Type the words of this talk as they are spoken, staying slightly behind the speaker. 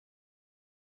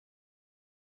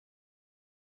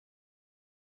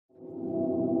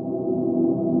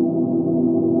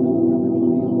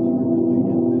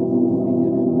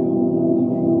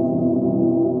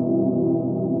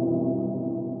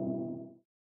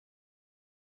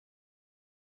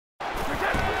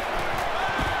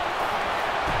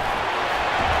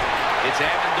It's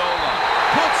Amendola.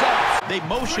 Puts up. They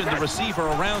motion the receiver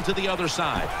around to the other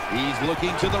side. He's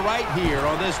looking to the right here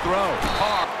on this throw.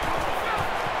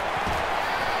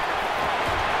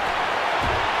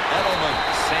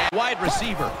 Edelman. Wide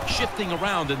receiver shifting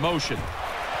around in motion.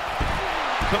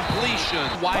 Completion.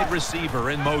 Wide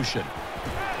receiver in motion.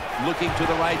 Looking to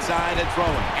the right side and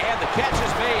throwing. And the catch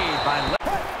is made by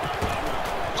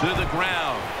to the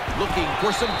ground. Looking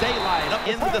for some daylight up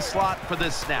into the slot for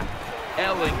this snap.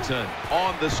 Ellington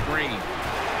on the screen.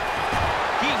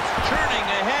 He's churning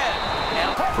ahead.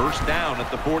 First down at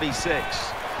the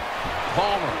 46.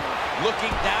 Palmer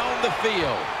looking down the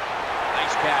field.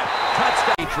 Nice catch.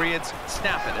 Touchdown. Patriots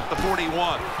snap it at the 41.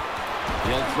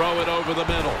 He'll throw it over the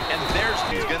middle. And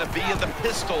he's going to be in the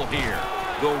pistol here.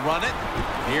 They'll run it.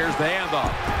 Here's the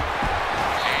handoff.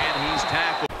 And he's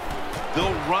tackled.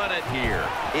 They'll run it here.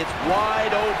 It's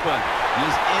wide open.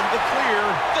 He's in the clear.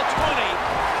 The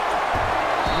 20.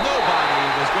 Nobody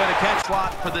was going to catch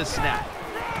slot for this snap.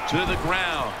 To the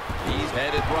ground. He's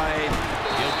headed right.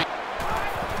 He'll be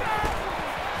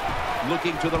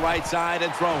looking to the right side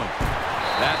and throwing.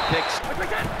 That picks.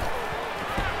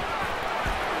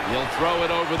 He'll throw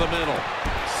it over the middle.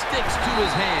 Sticks to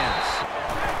his hands.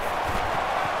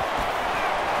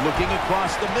 Looking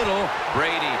across the middle.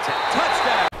 Brady.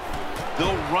 Touchdown.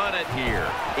 They'll run it here.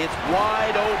 It's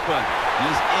wide open.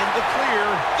 He's in the clear.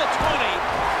 The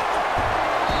 20.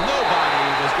 Nobody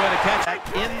was going to catch that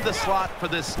in the slot for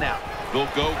this snap. They'll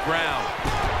go ground.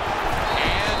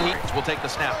 And he will take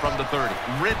the snap from the 30.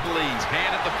 Ridley's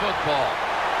handed the football.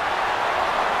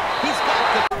 He's got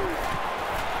the...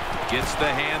 Gets the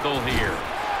handle here.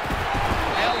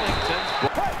 Ellington.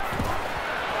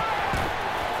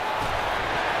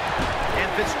 And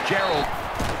Fitzgerald.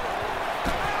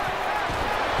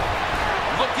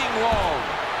 Looking long.